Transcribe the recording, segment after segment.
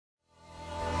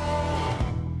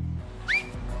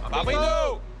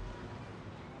¡Papito!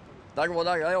 ¿Cómo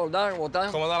está?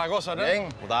 ¿Cómo está la cosa, no? Bien.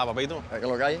 ¿Cómo está, papito? ¿Qué es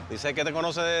lo que hay? Dice que te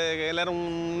conoce de que él era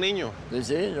un niño.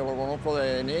 Sí, yo lo conozco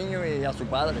de niño y a su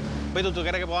padre. Papito, ¿tú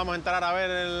quieres que podamos entrar a ver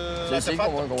el Sí,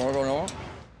 artefacto? como lo conozco.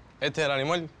 Este es el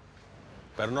animal.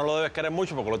 Pero no lo debes querer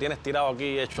mucho porque lo tienes tirado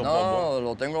aquí hecho No, polvo.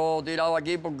 lo tengo tirado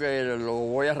aquí porque lo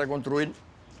voy a reconstruir.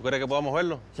 ¿Tú crees que podamos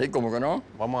verlo? Sí, como que no.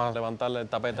 Vamos a levantarle el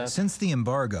tapete. Since the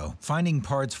embargo, finding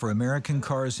parts for American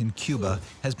cars in Cuba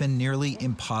has been nearly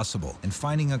impossible, and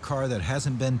finding a car that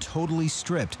hasn't been totally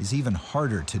stripped is even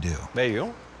harder to do.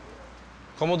 Bello.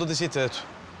 ¿Cómo tú te hiciste esto?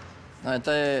 No,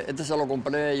 este se lo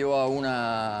compré yo a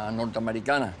una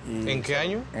norteamericana. ¿En qué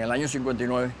año? En el año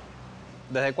 59.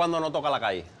 ¿Desde cuándo no toca la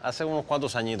calle? Hace unos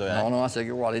cuantos añitos ya. No, hace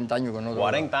 40 años que no.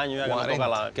 40 años ya que 40. no toca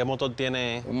la... ¿Qué motor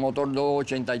tiene? Un motor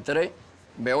 283,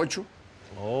 V8.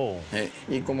 Oh.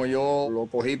 Y como yo lo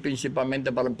cogí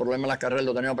principalmente para el problema de las carreras,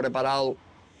 lo tenía preparado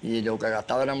y lo que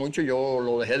gastaba era mucho, yo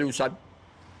lo dejé de usar.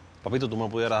 Papito, ¿tú me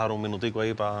pudieras dar un minutico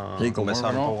ahí para Sí, cómo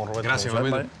conversar no. un poco con Roberto? Gracias, Vale.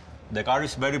 papito. The car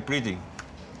is very pretty.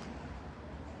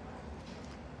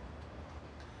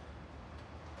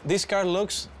 This car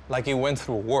looks like it went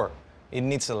through war. It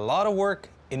needs a lot of work,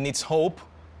 it needs hope,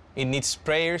 it needs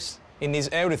prayers, it needs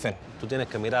everything. Tú tienes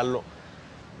que mirarlo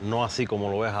no así como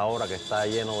lo ves ahora, que está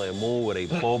lleno de mugre y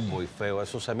polvo y feo.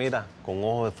 Eso se mira con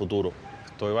ojos de futuro.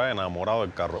 Estoy enamorado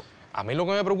del carro. A mí lo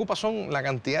que me preocupa son la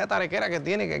cantidad de tarequera que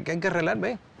tiene, que hay que arreglar,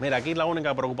 ¿ves? Mira, aquí la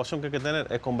única preocupación que hay que tener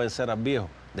es convencer al viejo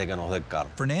de que nos dé el carro.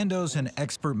 Fernando's an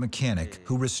expert mechanic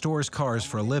who restores cars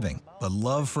for a living, but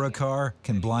love for a car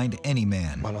can blind any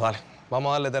man. Bueno, dale. Vamos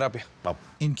a darle terapia. Vamos.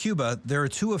 In Cuba, there are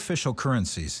two official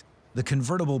currencies. The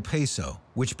convertible peso,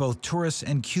 which both tourists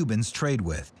and Cubans trade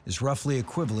with, is roughly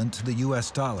equivalent to the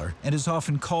US dollar and is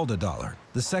often called a dollar.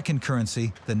 The second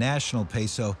currency, the national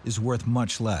peso, is worth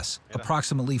much less,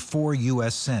 approximately 4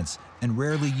 US cents, and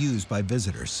rarely used by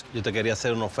visitors. Yo te quería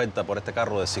hacer una oferta por este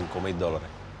carro de $5,000.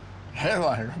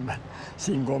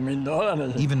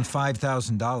 $5,000. Even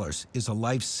 $5,000 is a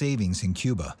life savings in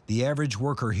Cuba. The average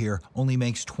worker here only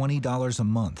makes $20 a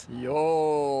month. Yo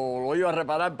lo iba a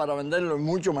reparar para venderlo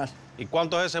mucho más. ¿Y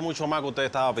cuánto es ese mucho más que usted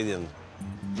estaba pidiendo?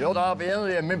 Yo estaba pidiendo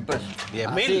 10,000 pesos.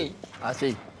 ¿10,000?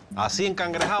 Así. ¿Así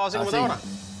encangrejado, así como está ahora?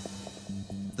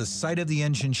 The sight of the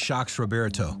engine shocks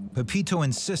Roberto. Pepito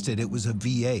insisted it was a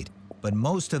V8, but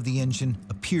most of the engine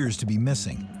appears to be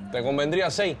missing. ¿Te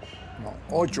convendría 6? No,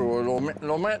 8.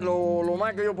 Lo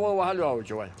más que yo puedo bajarlo a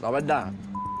 8, la verdad.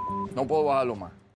 No puedo bajarlo más.